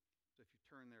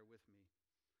turn there with me.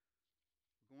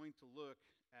 We're going to look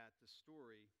at the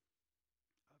story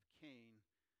of Cain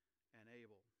and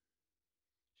Abel.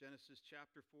 Genesis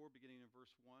chapter 4, beginning in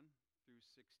verse 1 through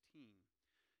 16.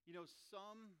 You know,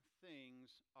 some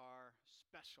things are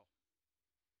special.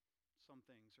 Some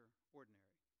things are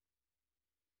ordinary.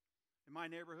 In my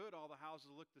neighborhood, all the houses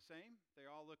look the same. They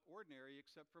all look ordinary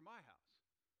except for my house.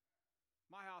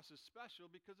 My house is special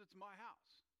because it's my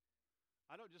house.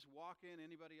 I don't just walk in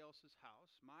anybody else's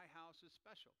house. My house is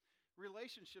special.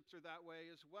 Relationships are that way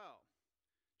as well.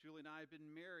 Julie and I have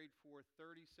been married for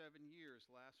 37 years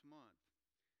last month.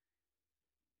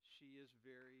 She is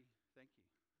thank you.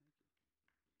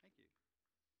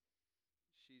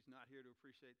 She's not here to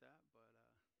appreciate that, but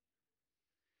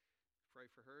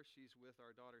pray for her. She's with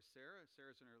our daughter Sarah.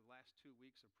 Sarah's in her last 2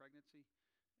 weeks of pregnancy,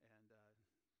 and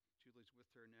Julie's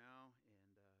with her now, and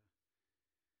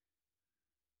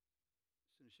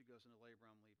as soon as she goes into labor,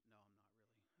 I'm leaving. No, I'm not really.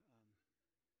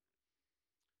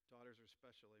 Daughters are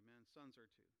special, amen. Sons are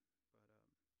too.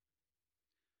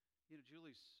 But,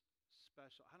 Julie's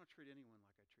special. I don't treat anyone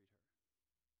like I treat her.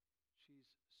 She's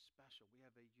special. We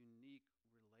have a unique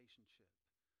relationship.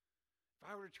 If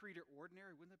I were to treat her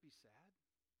ordinary, wouldn't that be sad?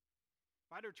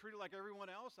 If I were to treat her like everyone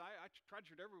else, I try to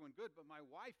treat everyone good, but my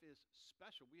wife is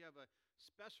special. We have a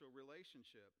special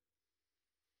relationship.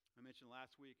 I mentioned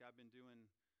last week I've been doing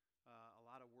a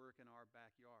lot of work in our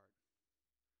backyard.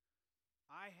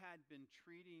 I had been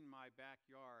treating my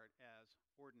backyard as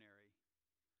ordinary,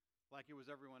 like it was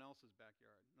everyone else's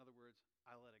backyard. In other words,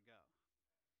 I let it go.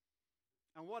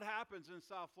 And what happens in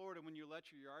South Florida when you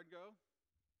let your yard go?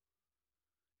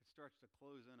 It starts to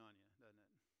close in on you, doesn't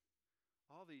it?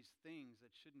 All these things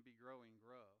that shouldn't be growing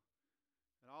grow.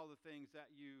 And all the things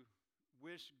that you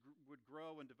wish would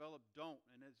grow and develop don't.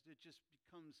 And it just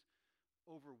becomes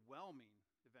overwhelming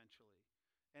eventually.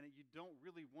 And you don't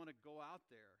really want to go out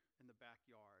there in the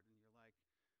backyard. And you're like,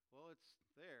 well, it's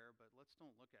there, but let's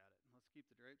don't look at it. Let's keep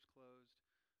the drapes closed.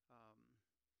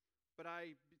 But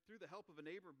I, through the help of a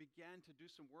neighbor, began to do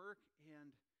some work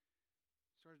and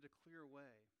started to clear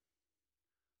away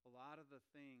a lot of the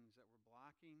things that were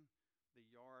blocking the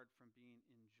yard from being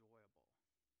enjoyable.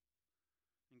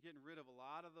 And getting rid of a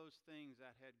lot of those things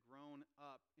that had grown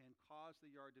up and caused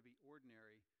the yard to be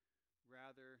ordinary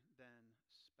rather than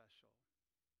special.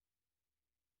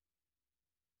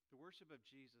 The worship of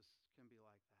Jesus can be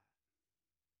like that.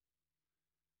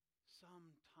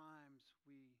 Sometimes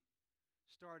we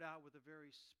start out with a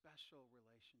very special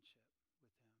relationship with Him.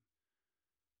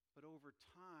 But over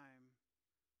time,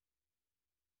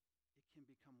 it can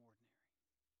become ordinary.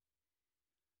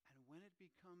 And when it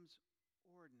becomes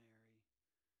ordinary,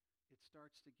 it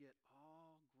starts to get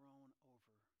all grown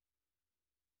over.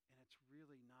 And it's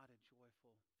really not a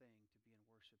joyful thing to be in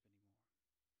worship anymore.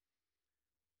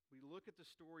 We look at the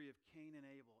story of Cain and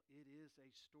Abel. It is a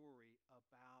story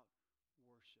about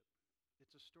worship.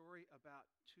 It's a story about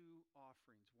two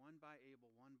offerings, one by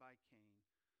Abel, one by Cain.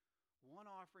 One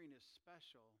offering is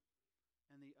special,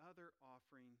 and the other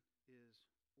offering is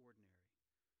ordinary.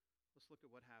 Let's look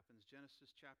at what happens.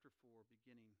 Genesis chapter 4,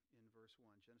 beginning in verse 1.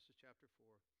 Genesis chapter 4,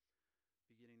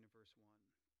 beginning in verse 1.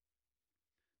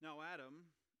 Now Adam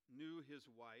knew his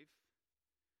wife,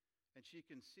 and she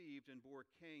conceived and bore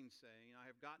Cain, saying, I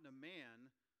have gotten a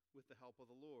man with the help of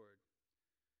the Lord.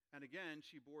 And again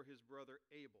she bore his brother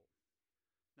Abel.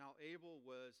 Now Abel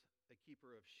was a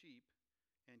keeper of sheep,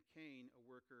 and Cain a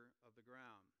worker of the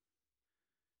ground.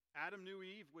 Adam knew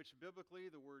Eve, which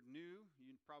biblically the word knew,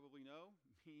 you probably know,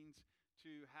 means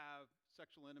to have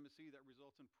sexual intimacy that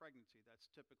results in pregnancy.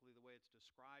 That's typically the way it's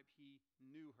described. He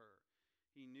knew her.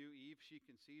 He knew Eve. She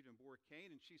conceived and bore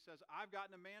Cain, and she says, I've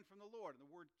gotten a man from the Lord. And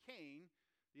the word Cain,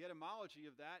 the etymology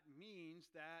of that means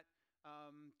that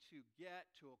to get,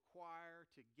 to acquire,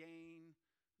 to gain.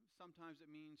 Sometimes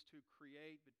it means to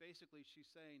create, but basically she's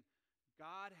saying,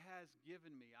 God has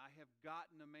given me, I have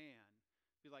gotten a man.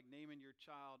 Be like naming your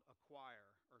child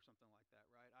Acquire or something like that,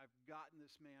 right? I've gotten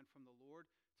this man from the Lord.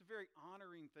 It's a very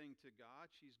honoring thing to God.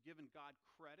 She's given God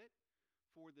credit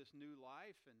for this new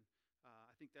life, and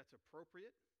I think that's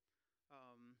appropriate.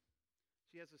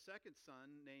 She has a second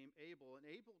son named Abel, and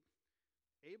Abel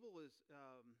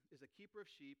is a keeper of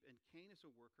sheep, and Cain is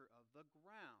a worker of the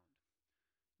ground.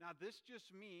 Now, this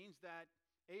just means that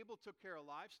Abel took care of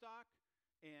livestock,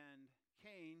 and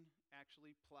Cain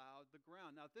actually plowed the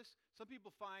ground. Now, some people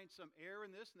find some error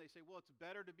in this, and they say, well, it's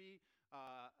better to be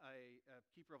a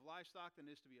keeper of livestock than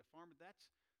it is to be a farmer.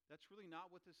 That's really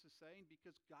not what this is saying,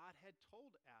 because God had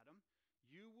told Adam,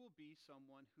 you will be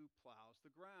someone who plows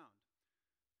the ground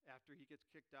after he gets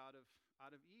kicked out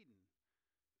of Eden.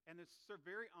 And it's a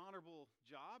very honorable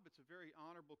job. It's a very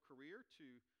honorable career to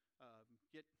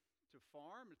get to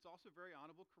farm. It's also a very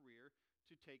honorable career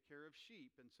to take care of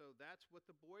sheep. And so that's what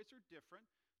the boys are different.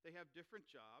 They have different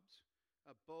jobs.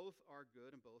 Both are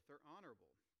good and both are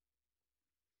honorable.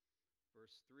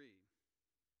 Verse 3.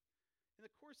 In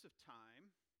the course of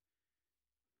time,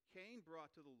 Cain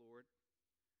brought to the Lord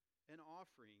an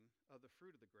offering of the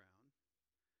fruit of the ground,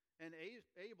 and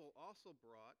Abel also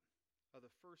brought of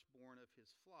the firstborn of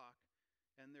his flock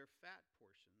and their fat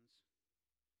portions.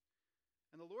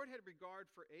 And the Lord had regard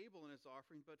for Abel and his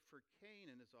offering, but for Cain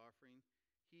and his offering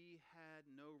he had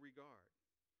no regard.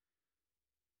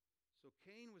 So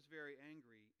Cain was very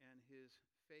angry, and his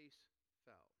face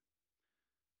fell.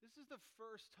 This is the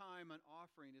first time an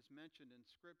offering is mentioned in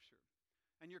Scripture.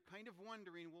 And you're kind of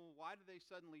wondering, well, why do they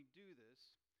suddenly do this?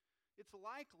 It's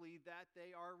likely that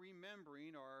they are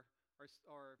remembering or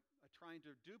trying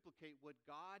to duplicate what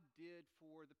God did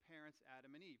for the parents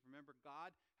Adam and Eve. Remember,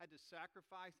 God had to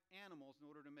sacrifice animals in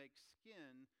order to make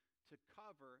skin to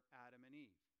cover Adam and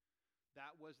Eve.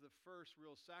 That was the first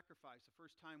real sacrifice, the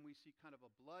first time we see kind of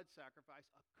a blood sacrifice,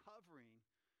 a covering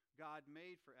God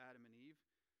made for Adam and Eve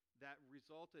that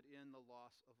resulted in the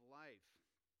loss of life.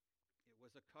 It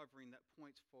was a covering that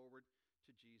points forward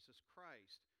to Jesus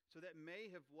Christ. So that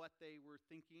may have what they were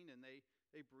thinking, and they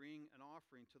bring an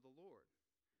offering to the Lord.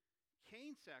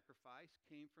 Cain's sacrifice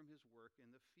came from his work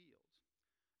in the fields.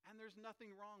 And there's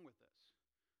nothing wrong with this.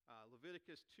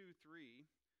 Leviticus 2:3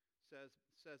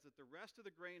 says that the rest of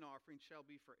the grain offering shall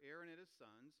be for Aaron and his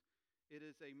sons. It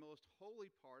is a most holy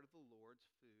part of the Lord's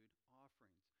food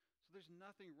offerings. So there's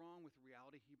nothing wrong with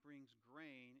reality. He brings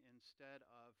grain instead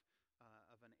of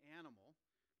an animal.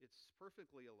 It's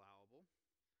perfectly allowable.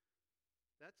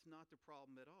 That's not the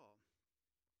problem at all.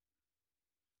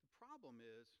 The problem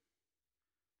is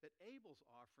that Abel's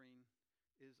offering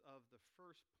is of the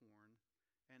firstborn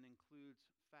and includes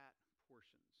fat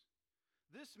portions.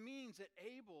 This means that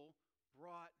Abel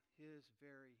brought his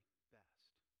very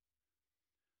best.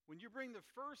 When you bring the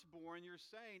firstborn, you're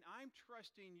saying, I'm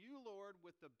trusting you, Lord,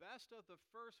 with the best of the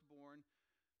firstborn,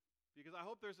 because I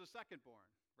hope there's a secondborn,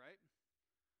 right?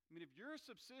 I mean, if you're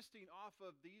subsisting off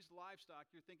of these livestock,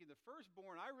 you're thinking the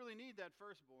firstborn, I really need that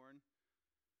firstborn.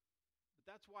 But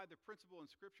that's why the principle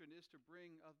in Scripture is to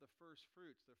bring of the first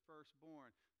fruits, the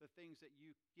firstborn, the things that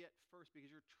you get first, because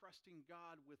you're trusting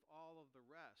God with all of the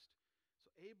rest.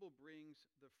 So Abel brings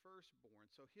the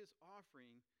firstborn. So his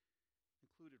offering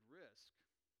included risk.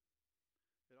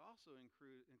 It also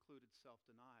included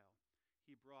self-denial.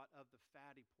 He brought of the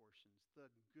fatty portions, the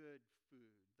good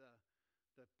food,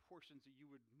 the portions that you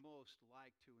would most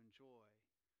like to enjoy.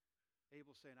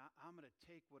 Abel saying, I'm going to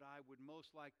take what I would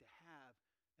most like to have,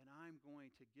 and I'm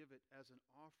going to give it as an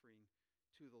offering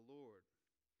to the Lord.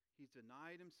 He's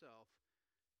denied himself,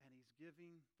 and he's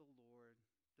giving the Lord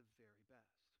the very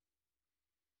best.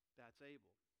 That's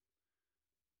Abel.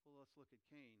 Well, let's look at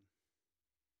Cain.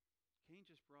 Cain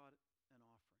just brought an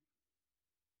offering.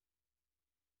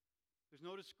 There's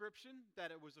no description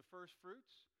that it was the first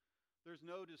fruits. There's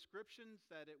no descriptions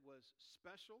that it was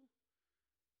special.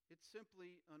 It's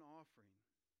simply an offering.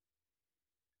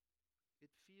 It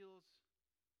feels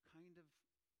kind of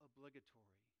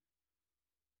obligatory,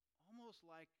 almost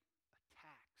like a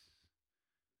tax.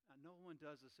 Now, no one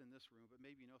does this in this room, but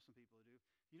maybe you know some people who do.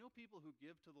 You know people who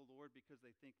give to the Lord because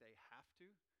they think they have to,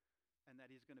 and that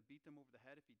he's going to beat them over the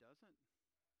head if he doesn't?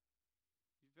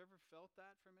 You've ever felt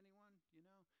that from anyone? You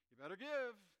know, you better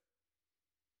give,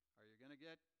 or you're going to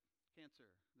get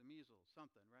cancer, the measles,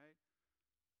 something, right?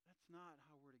 That's not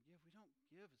how we're to give. We don't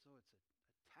give as though it's a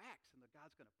tax and that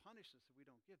God's going to punish us if we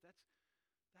don't give.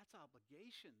 That's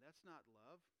obligation. That's not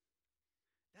love.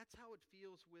 That's how it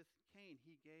feels with Cain.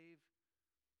 He gave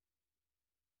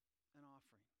an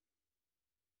offering.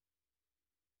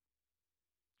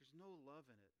 There's no love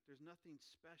in it. There's nothing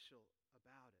special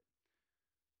about it.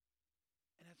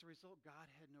 And as a result, God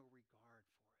had no regard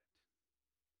for it.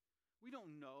 We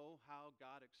don't know how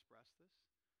God expressed this.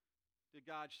 Did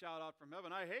God shout out from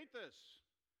heaven, I hate this?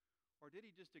 Or did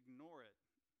he just ignore it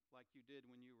like you did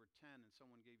when you were 10 and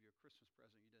someone gave you a Christmas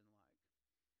present you didn't like?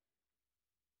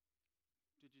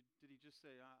 Did he just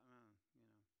say,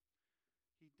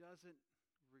 He doesn't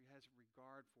has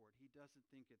regard for it. He doesn't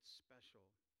think it's special.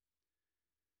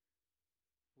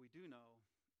 What we do know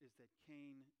is that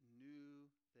Cain knew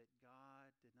that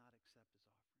God did not accept his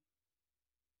offering.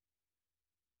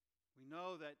 We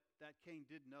know that Cain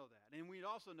did know that. And we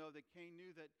also know that Cain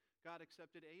knew that God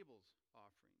accepted Abel's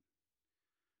offering.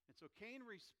 And so Cain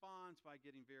responds by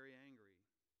getting very angry.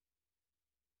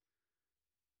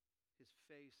 His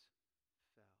face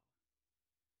fell.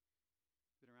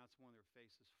 Been around someone, their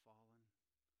face has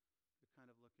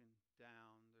looking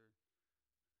down. Their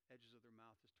edges of their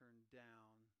mouth is turned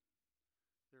down.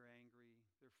 They're angry.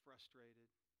 They're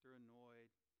frustrated. They're annoyed.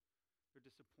 They're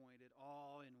disappointed.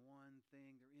 All in one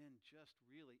thing. They're in just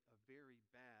really a very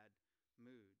bad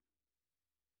mood.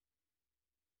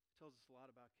 It tells us a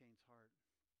lot about Cain's heart.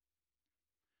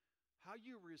 How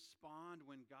you respond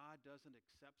when God doesn't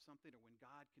accept something or when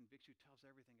God convicts you tells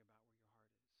everything about where your heart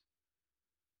is.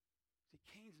 See,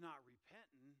 Cain's not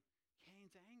repentant.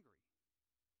 Cain's angry.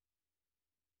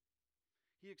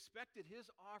 He expected his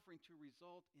offering to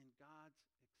result in God's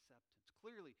acceptance.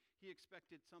 Clearly, he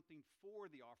expected something for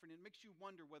the offering. It makes you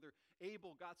wonder whether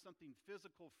Abel got something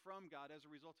physical from God as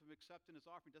a result of accepting his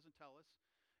offering. It doesn't tell us.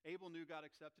 Abel knew God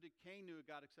accepted it. Cain knew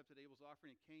God accepted Abel's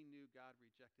offering. And Cain knew God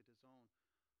rejected his own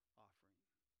offering.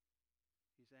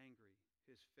 He's angry.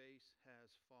 His face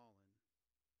has fallen.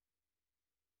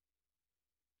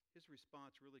 His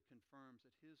response really confirms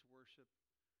that his worship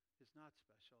is not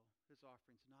special. His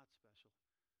offering's not special.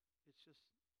 It's just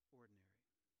ordinary.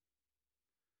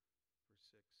 Verse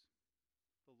 6.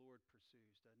 The Lord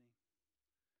pursues, doesn't he?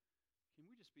 Can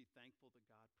we just be thankful that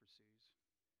God pursues?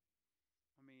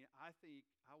 I mean, I think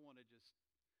I want to just,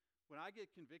 when I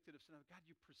get convicted of sin, God,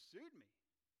 you pursued me.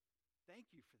 Thank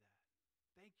you for that.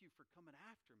 Thank you for coming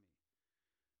after me.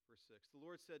 Verse 6. The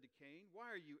Lord said to Cain,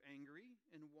 why are you angry,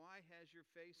 and why has your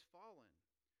face fallen?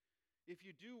 If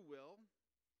you do will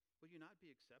you not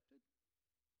be accepted?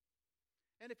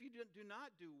 And if you do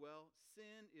not do well,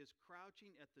 sin is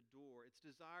crouching at the door. Its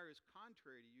desire is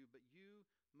contrary to you, but you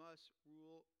must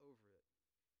rule over it.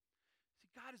 See,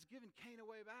 God has given Cain a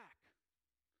way back.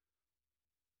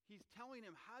 He's telling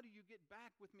him, how do you get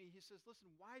back with me? He says, listen,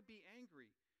 why be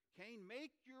angry? Cain,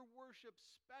 make your worship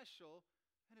special,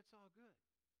 and it's all good.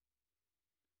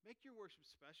 Make your worship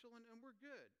special, and we're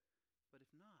good. But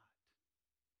if not,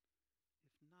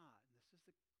 and this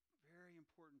is the very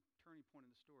important turning point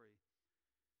in the story,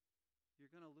 you're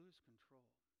going to lose control.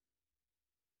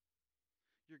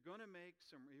 You're going to make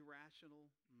some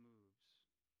irrational moves.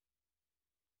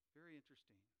 Very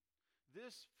interesting.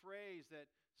 This phrase that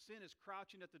sin is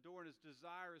crouching at the door and its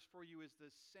desire is for you is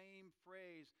the same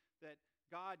phrase that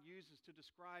God uses to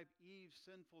describe Eve's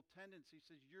sinful tendency. He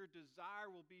says, your desire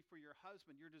will be for your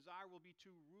husband. Your desire will be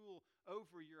to rule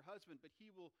over your husband, but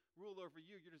he will rule over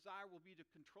you. Your desire will be to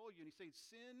control you. And he says,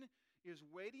 sin is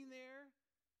waiting there.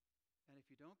 And if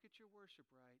you don't get your worship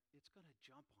right, it's going to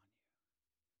jump on you.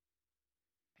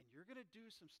 And you're going to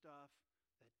do some stuff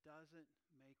that doesn't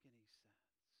make any sense.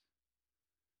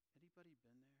 Anybody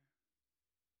been there?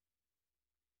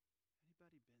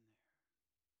 Anybody been there?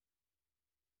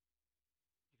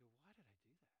 You go, why did I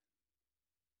do that?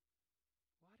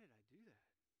 Why did I do that?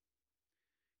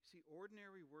 See,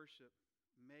 ordinary worship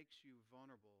makes you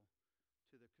vulnerable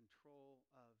to the control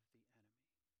of the enemy.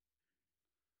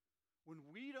 When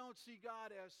we don't see God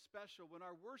as special, when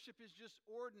our worship is just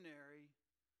ordinary,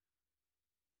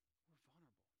 we're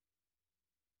vulnerable.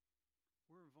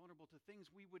 We're vulnerable to things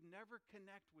we would never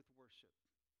connect with worship.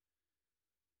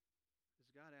 Is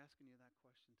God asking you that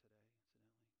question today, incidentally?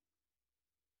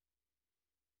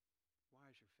 Why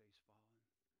is your face fallen?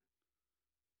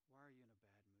 Why are you in a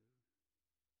bad mood?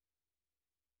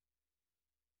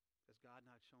 Has God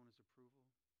not shown his approval?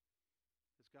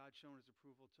 Has God shown his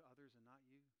approval to others and not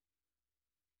you?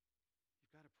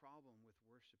 You've got a problem with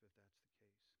worship if that's the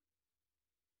case.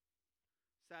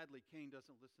 Sadly, Cain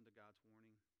doesn't listen to God's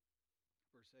warning.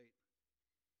 Verse 8.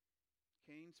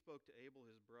 Cain spoke to Abel,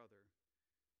 his brother,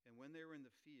 and when they were in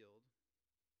the field,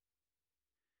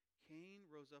 Cain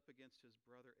rose up against his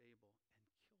brother Abel and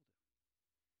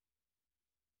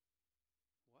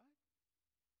killed him. What?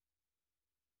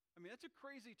 I mean, that's a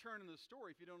crazy turn in the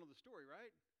story if you don't know the story,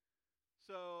 right?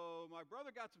 So my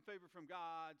brother got some favor from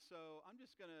God, so I'm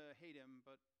just going to hate him.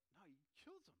 But no, he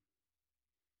kills him.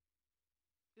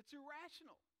 It's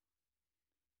irrational.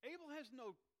 Abel has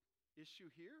no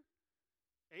issue here.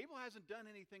 Abel hasn't done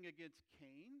anything against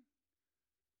Cain.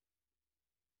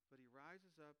 But he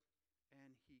rises up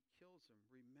and he kills him.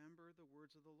 Remember the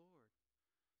words of the Lord.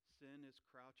 Sin is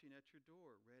crouching at your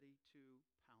door, ready to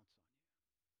pounce on you.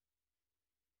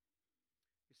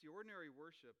 You see, ordinary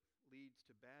worship leads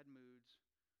to bad moods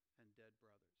and dead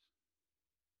brothers.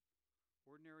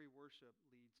 Ordinary worship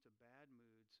leads to bad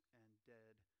moods and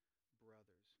dead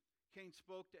brothers. Cain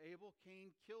spoke to Abel.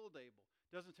 Cain killed Abel.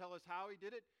 Doesn't tell us how he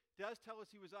did it. Does tell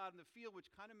us he was out in the field,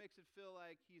 which kind of makes it feel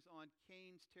like he's on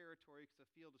Cain's territory because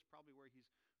the field is probably where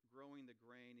he's growing the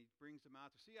grain. He brings them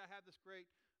out to see, I have this great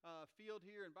field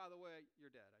here, and by the way,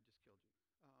 you're dead. I just killed you.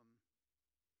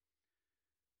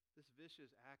 This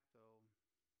vicious act, though,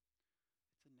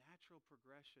 it's a natural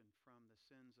progression from the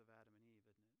sins of Adam and Eve,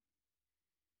 isn't it?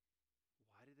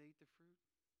 the fruit?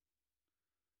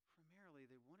 Primarily,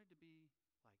 they wanted to be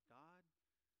like God.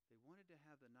 They wanted to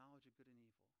have the knowledge of good and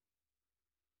evil.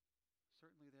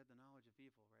 Certainly, they had the knowledge of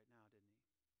evil right now, didn't he?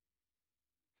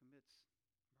 Commits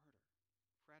murder,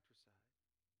 fratricide.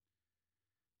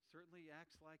 Certainly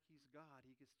acts like he's God.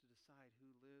 He gets to decide who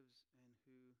lives and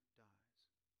who dies.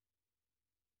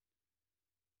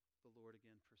 The Lord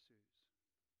again pursues.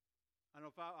 I don't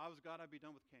know, if I was God, I'd be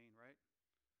done with Cain, right?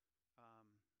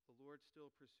 The Lord still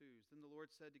pursues. Then the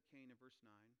Lord said to Cain in verse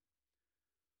 9,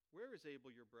 "Where is Abel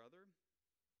your brother?"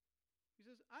 He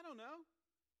says, "I don't know.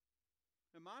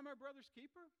 Am I my brother's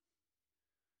keeper?"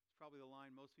 It's probably the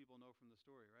line most people know from the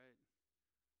story, right?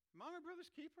 Am I my brother's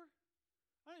keeper?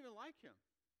 I don't even like him.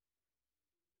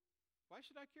 Why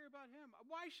should I care about him?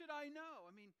 Why should I know?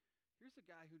 I mean, here's a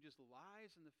guy who just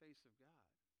lies in the face of God.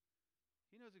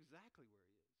 He knows exactly where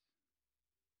he is.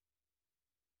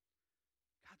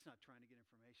 God's not trying to get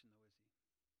information, though, is he?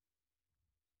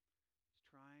 He's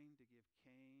trying to give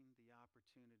Cain the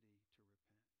opportunity to repent,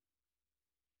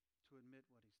 to admit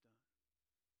what he's done.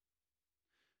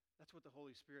 That's what the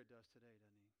Holy Spirit does today,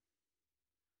 doesn't he?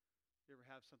 You ever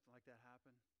have something like that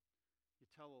happen? You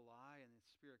tell a lie and the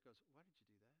Spirit goes, "Why did you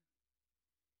do that?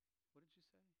 What did you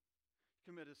say?" You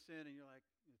commit a sin and you're like,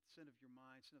 sin of your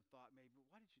mind, sin of thought maybe,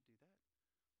 but why did you do that?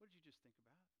 What did you just think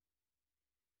about?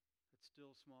 That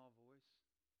still small voice.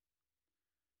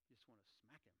 You just want to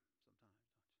smack him sometimes, don't you?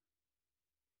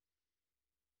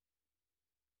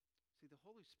 See, the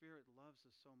Holy Spirit loves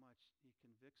us so much, he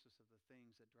convicts us of the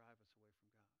things that drive us away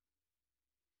from God.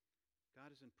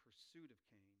 God is in pursuit of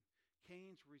Cain.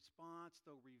 Cain's response,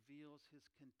 though, reveals his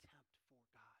contempt for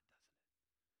God, doesn't it?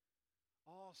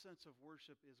 All sense of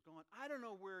worship is gone. I don't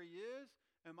know where he is.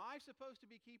 Am I supposed to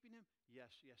be keeping him?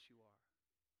 Yes, you are.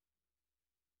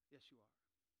 Yes, you are.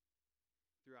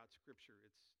 Throughout Scripture,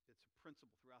 it's a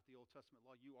principle. Throughout the Old Testament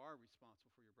law, you are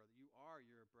responsible for your brother. You are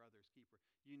your brother's keeper.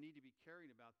 You need to be caring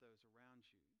about those around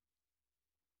you.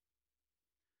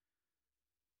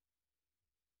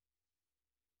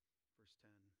 Verse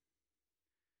 10.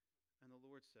 And the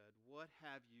Lord said, "What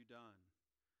have you done?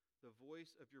 The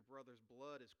voice of your brother's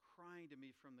blood is crying to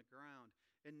me from the ground.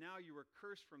 And now you are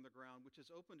cursed from the ground, which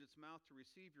has opened its mouth to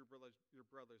receive your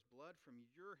brother's blood from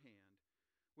your hand.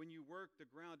 When you work the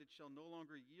ground, it shall no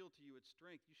longer yield to you its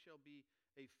strength. You shall be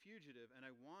a fugitive and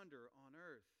a wanderer on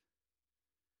earth."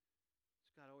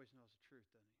 God always knows the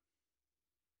truth, doesn't he?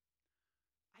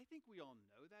 I think we all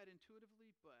know that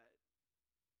intuitively, but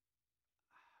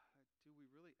do we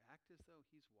really act as though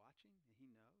he's watching and he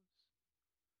knows?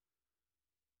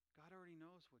 God already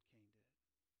knows what Cain did.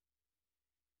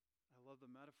 I love the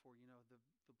metaphor,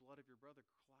 the blood of your brother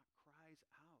cries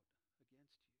out against you.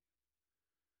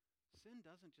 Sin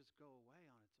doesn't just go away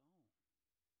on its own.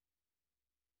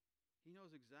 He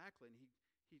knows exactly, and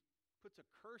he puts a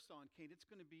curse on Cain. It's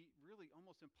going to be really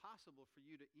almost impossible for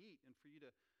you to eat and for you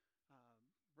to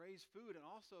raise food, and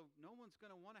also no one's going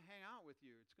to want to hang out with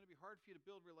you. It's going to be hard for you to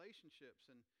build relationships.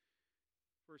 And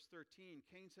verse 13,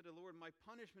 Cain said to the Lord, "My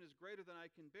punishment is greater than I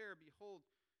can bear. Behold,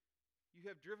 you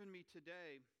have driven me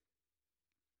today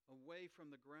away from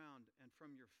the ground, and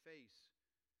from your face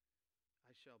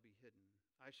I shall be hidden.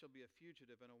 I shall be a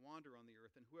fugitive and a wanderer on the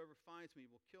earth, and whoever finds me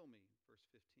will kill me." Verse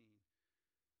 15.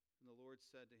 And the Lord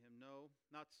said to him, "No,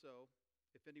 not so.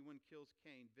 If anyone kills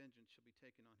Cain, vengeance shall be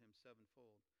taken on him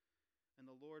sevenfold." And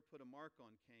the Lord put a mark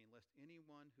on Cain, lest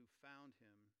anyone who found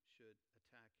him should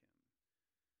attack him.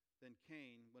 Then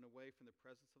Cain went away from the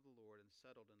presence of the Lord and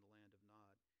settled in the land of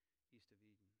Nod, east of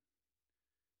Eden.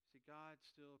 See, God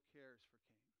still cares for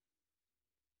Cain.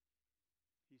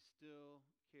 He still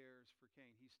cares for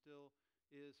Cain. He still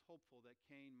is hopeful that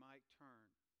Cain might turn.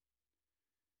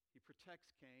 He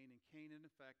protects Cain, and Cain, in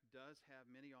effect, does have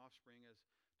many offspring, as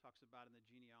talks about in the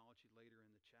genealogy later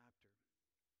in the chapter.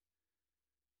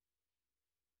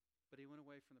 But he went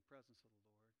away from the presence of the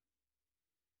Lord,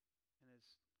 and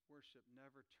his worship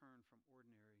never turned from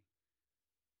ordinary to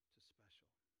special.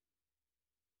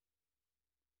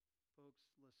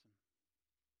 Folks, listen.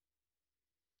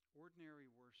 Ordinary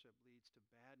worship leads to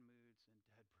bad moods and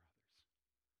dead brothers.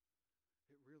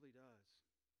 It really does.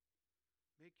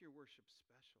 Make your worship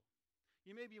special.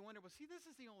 You may be wondering, well, see, this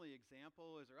is the only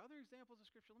example. Is there other examples of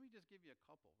Scripture? Let me just give you a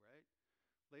couple, right?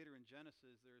 Later in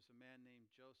Genesis, there's a man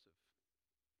named Joseph.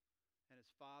 And his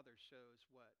father shows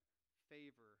what?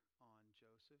 Favor on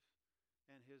Joseph.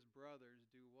 And his brothers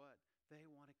do what? They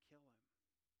want to kill him.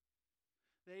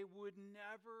 They would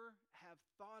never have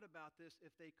thought about this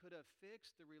if they could have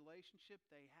fixed the relationship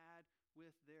they had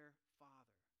with their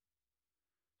father.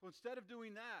 So instead of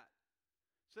doing that,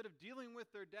 instead of dealing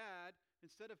with their dad,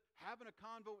 instead of having a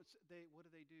convo, what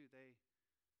do? They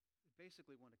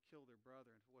basically want to kill their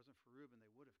brother. And if it wasn't for Reuben,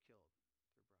 they would have killed their brother.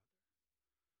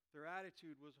 Their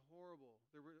attitude was horrible.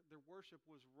 Their worship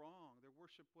was wrong. Their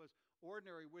worship was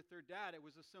ordinary with their dad. It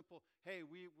was a simple, hey,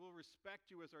 we will respect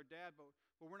you as our dad, but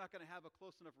we're not going to have a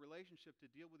close enough relationship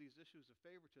to deal with these issues of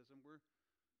favoritism.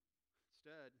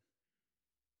 Instead,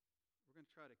 we're going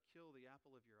to try to kill the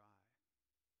apple of your eye.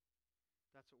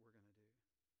 That's what we're going to do.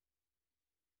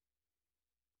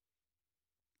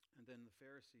 And then the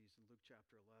Pharisees in Luke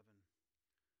chapter 11,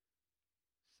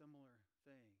 similar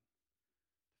thing.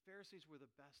 The Pharisees were the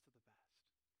best of the best.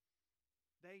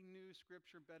 They knew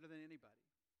Scripture better than anybody.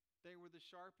 They were the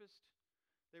sharpest.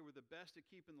 They were the best at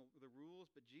keeping the rules,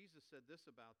 but Jesus said this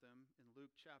about them in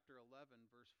Luke chapter 11,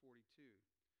 verse 42.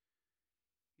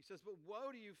 He says, "But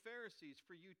woe to you, Pharisees,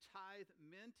 for you tithe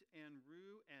mint and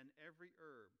rue and every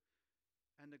herb,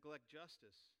 and neglect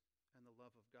justice and the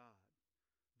love of God.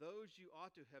 Those you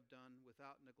ought to have done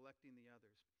without neglecting the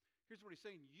others." Here's what he's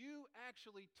saying. You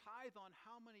actually tithe on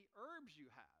how many herbs you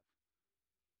have.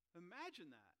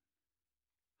 Imagine that.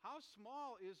 How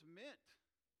small is mint?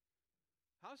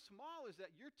 How small is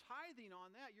that? You're tithing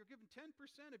on that. You're giving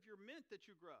 10% of your mint that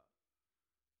you grow.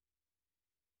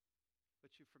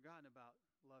 But you've forgotten about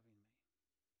loving me.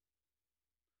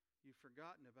 You've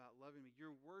forgotten about loving me.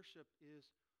 Your worship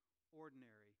is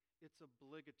ordinary. It's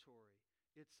obligatory.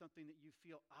 It's something that you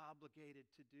feel obligated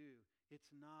to do.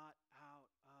 It's not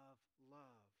out of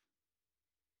love.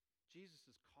 Jesus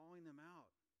is calling them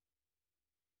out.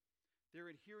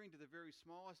 They're adhering to the very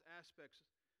smallest aspects,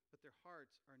 but their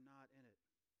hearts are not in it.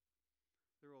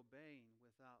 They're obeying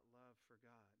without love for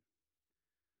God.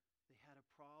 They had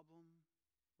a problem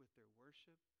with their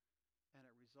worship, and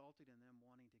it resulted in them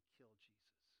wanting to kill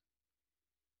Jesus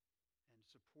and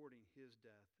supporting his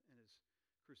death and his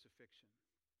crucifixion.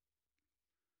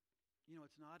 You know,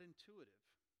 it's not intuitive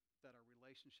that our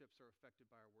relationships are affected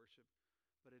by our worship,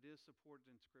 but it is supported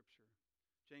in Scripture.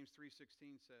 James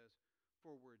 3:16 says,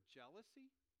 "For where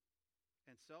jealousy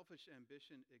and selfish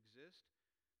ambition exist,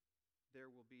 there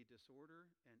will be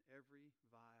disorder and every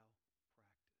vile practice."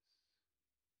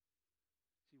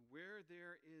 See, where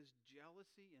there is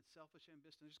jealousy and selfish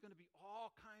ambition, there's going to be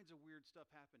all kinds of weird stuff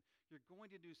happen. You're going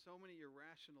to do so many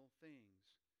irrational things.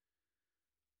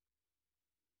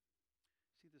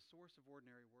 See, the source of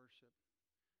ordinary worship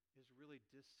is really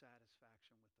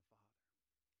dissatisfaction with the Father.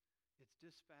 It's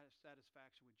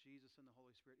dissatisfaction with Jesus and the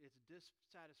Holy Spirit. It's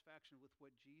dissatisfaction with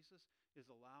what Jesus is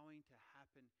allowing to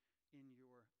happen in your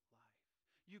life.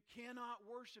 You cannot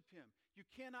worship him. You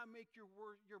cannot make your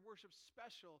worship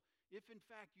special if, in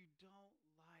fact, you don't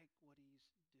like what he's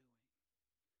doing.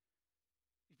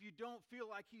 If you don't feel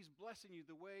like he's blessing you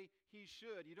the way he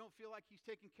should, you don't feel like he's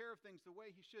taking care of things the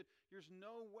way he should, there's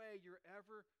no way you're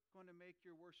ever going to make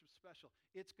your worship special.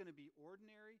 It's going to be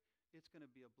ordinary. It's going to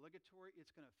be obligatory.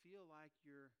 It's going to feel like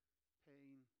you're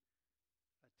paying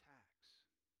a tax.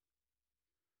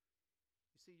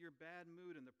 You see, your bad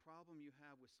mood and the problem you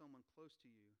have with someone close to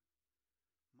you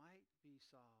might be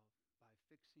solved by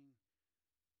fixing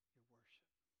your worship.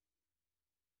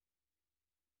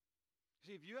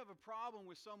 See, if you have a problem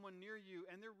with someone near you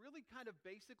and they're really kind of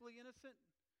basically innocent,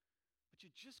 but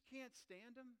you just can't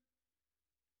stand them,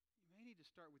 you may need to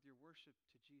start with your worship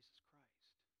to Jesus Christ.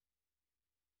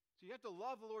 So you have to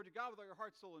love the Lord your God with all your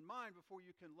heart, soul, and mind before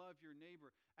you can love your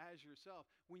neighbor as yourself.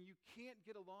 When you can't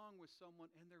get along with someone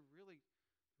and they're really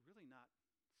not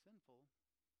sinful,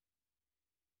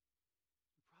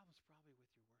 the problem's probably with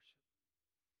your worship.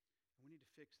 And we need to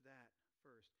fix that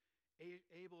first.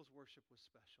 Abel's worship was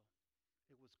special.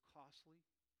 It was costly.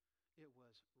 It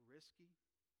was risky.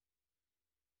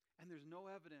 And there's no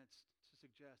evidence to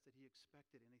suggest that he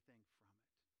expected anything from it.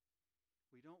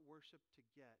 We don't worship to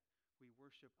get. We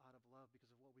worship out of love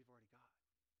because of what we've already got.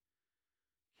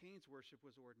 Cain's worship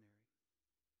was ordinary.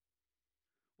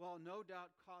 While no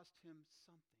doubt cost him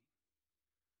something,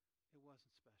 it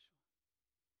wasn't special.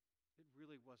 It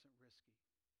really wasn't risky.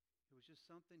 It was just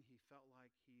something he felt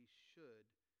like he should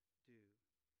do.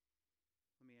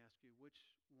 Let me ask you,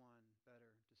 which one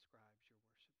better describes your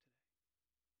worship today?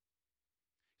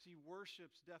 See,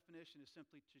 worship's definition is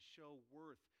simply to show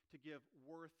worth, to give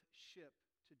worthship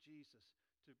to Jesus,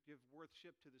 to give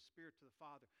worship to the Spirit, to the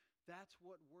Father. That's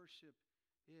what worship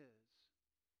is.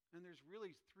 And there's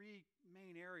really three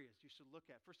main areas you should look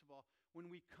at. First of all, when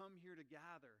we come here to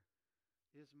gather,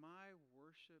 is my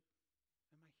worship,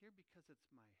 am I here because it's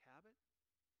my habit?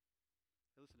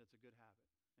 Hey, listen, it's a good habit.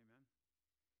 Amen?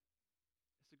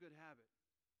 It's a good habit.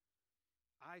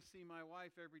 I see my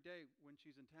wife every day when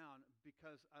she's in town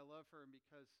because I love her and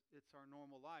because it's our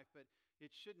normal life. But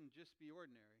it shouldn't just be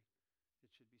ordinary.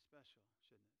 It should be special,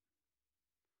 shouldn't it?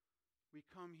 We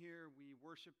come here, we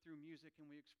worship through music, and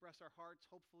we express our hearts,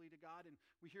 hopefully, to God, and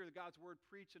we hear God's word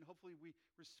preached, and hopefully we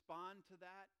respond to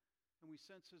that, and we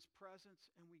sense his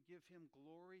presence, and we give him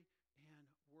glory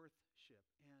and worship.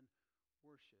 And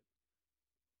worship,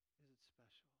 is it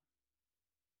special?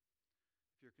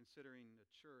 If you're considering a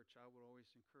church, I would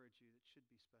always encourage you that it should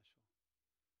be special.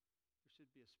 There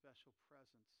should be a special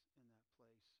presence in that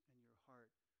place, and your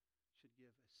heart should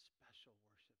give a special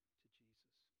worship to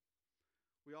Jesus.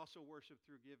 We also worship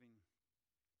through giving.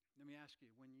 Let me ask you,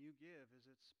 when you give, is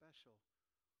it special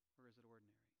or is it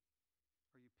ordinary?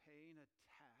 Are you paying a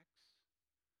tax?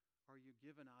 Or are you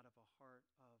giving out of a heart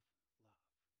of love?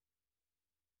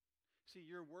 See,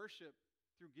 your worship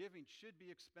through giving should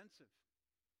be expensive.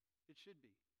 It should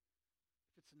be.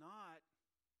 If it's not,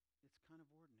 it's kind of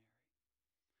ordinary.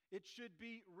 It should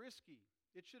be risky.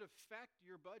 It should affect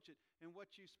your budget and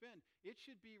what you spend. It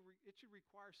should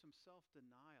require some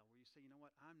self-denial where you say, you know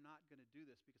what, I'm not going to do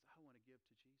this because I want to give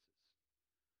to Jesus.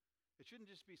 It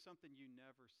shouldn't just be something you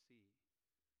never see.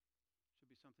 It should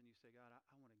be something you say, God, I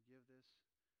want to give this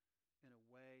in a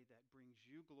way that brings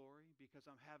you glory because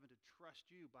I'm having to trust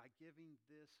you by giving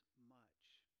this much.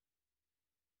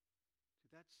 See,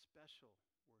 that's special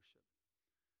worship.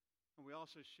 And we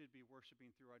also should be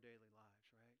worshiping through our daily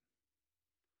lives, right?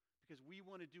 Because we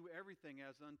want to do everything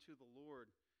as unto the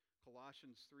Lord.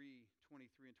 Colossians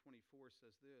 3:23 and 24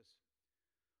 says this,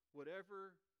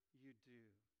 whatever you do,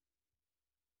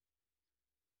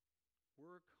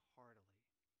 work heartily,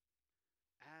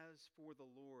 as for the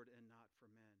Lord and not for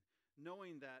men,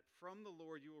 knowing that from the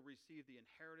Lord you will receive the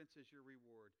inheritance as your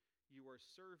reward. You are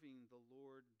serving the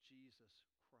Lord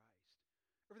Jesus Christ.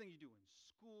 Everything you do in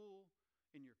school,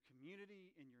 in your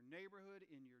community, in your neighborhood,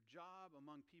 in your job,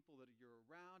 among people that you're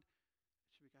around, it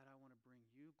should be, God, I want to bring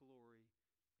you glory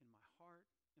in my heart,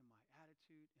 in my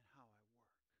attitude, and how I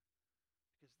work.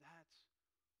 Because that's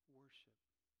worship.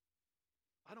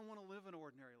 I don't want to live an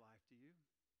ordinary life, do you?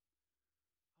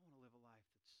 I want to live a life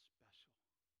that's special.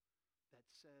 That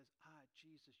says,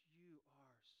 Jesus, you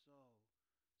are so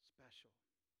special.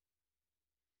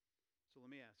 So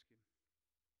let me ask you,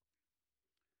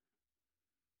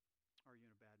 are you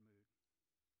in a bad mood?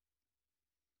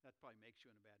 That probably makes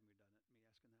you in a bad mood, doesn't it,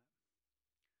 me asking that?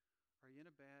 Are you in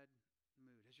a bad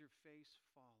mood? Has your face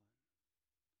fallen?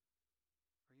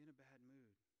 Are you in a bad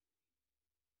mood?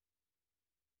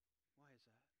 Why is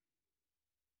that?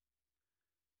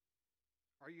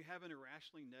 Are you having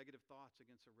irrationally negative thoughts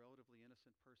against a relatively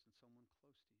innocent person, someone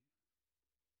close to you?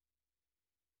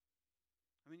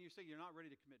 I mean, you say you're not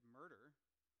ready to commit murder,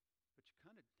 but you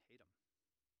kind of hate them.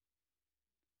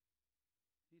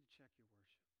 You need to check your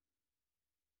worship.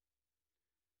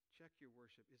 Check your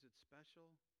worship. Is it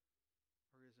special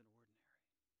or is it ordinary?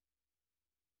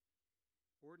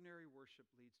 Ordinary worship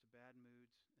leads to bad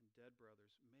moods and dead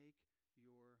brothers. Make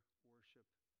your worship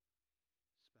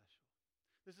special.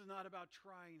 This is not about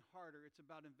trying harder. It's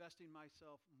about investing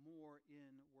myself more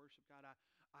in worship. God,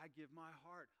 I give my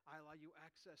heart. I allow you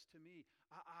access to me.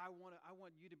 I want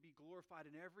you to be glorified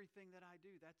in everything that I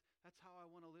do. That's how I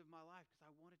want to live my life because I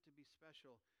want it to be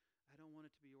special. I don't want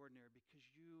it to be ordinary because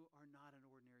you are not an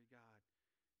ordinary God.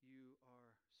 You are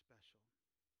special.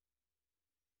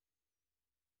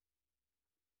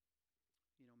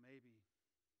 You know, maybe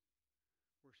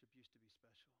worship used to be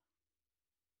special,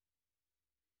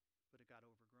 but it got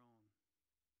overgrown,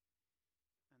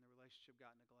 and the relationship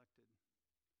got neglected,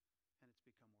 and it's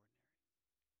become ordinary.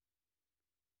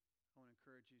 I want to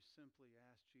encourage you, simply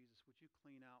ask Jesus, would you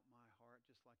clean out my heart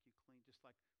just like we clean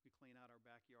out our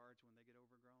backyards when they get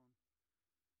overgrown?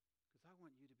 Because I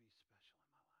want you to be special in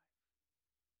my life.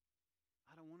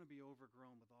 I don't want to be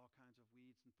overgrown with all kinds of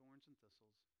weeds and thorns and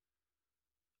thistles.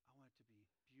 I want it to be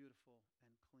beautiful and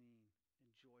clean and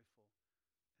joyful and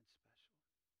special.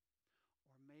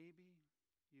 Or maybe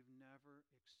you've never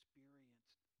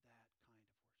experienced that kind of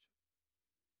worship.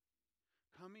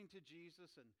 Coming to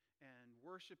Jesus and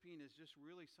worshiping is just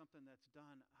really something that's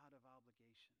done out of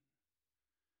obligation.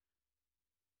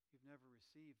 You've never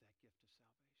received that gift of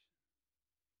salvation.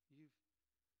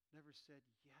 You've never said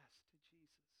yes to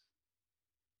Jesus.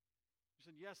 You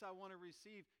said, yes, I want to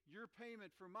receive your payment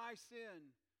for my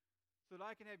sin so that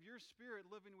I can have your spirit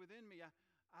living within me.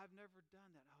 I've never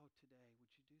done that. Oh, today, would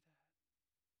you do that?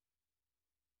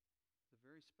 The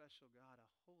very special God, a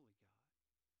holy God,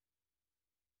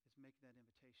 is making that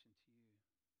invitation to you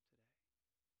today.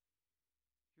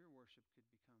 Your worship could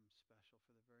become special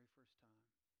for the very first time.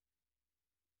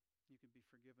 You could be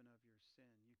forgiven of your sin.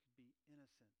 You could be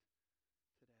innocent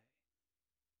today.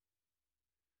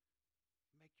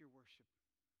 Make your worship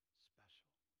special.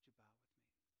 Would you bow with me?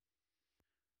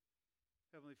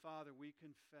 Heavenly Father, we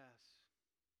confess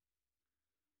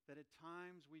that at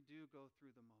times we do go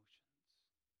through the motions.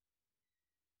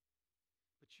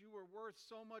 But you are worth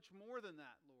so much more than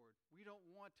that, Lord. We don't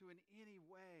want to in any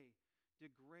way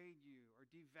degrade you or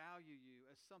devalue you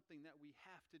as something that we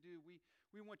have to do.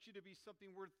 We want you to be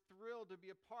something we're thrilled to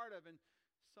be a part of and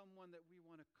someone that we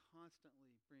want to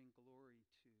constantly bring glory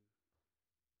to.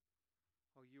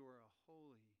 Oh, you are a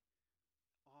holy,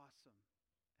 awesome,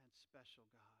 and special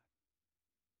God.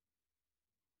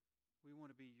 We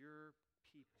want to be your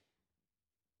people.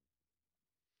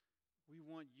 We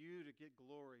want you to get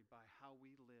glory by how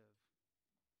we live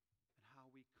and how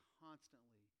we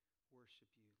constantly worship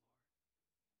you, Lord.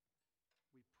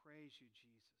 We praise you,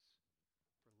 Jesus,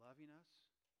 for loving us,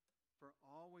 for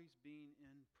always being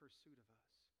in pursuit of us.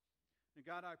 And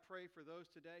God, I pray for those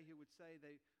today who would say,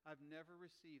 I've never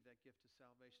received that gift of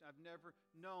salvation. I've never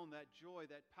known that joy,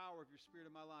 that power of your Spirit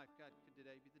in my life. God, could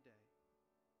today be the day?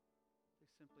 They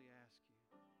simply ask you,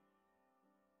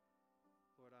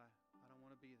 Lord, I don't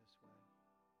want to be this way.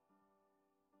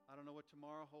 I don't know what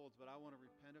tomorrow holds, but I want to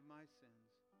repent of my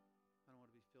sins. I want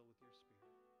to be filled with your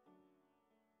Spirit.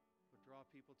 But draw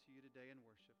people to you today in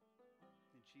worship.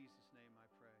 In Jesus' name I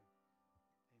pray.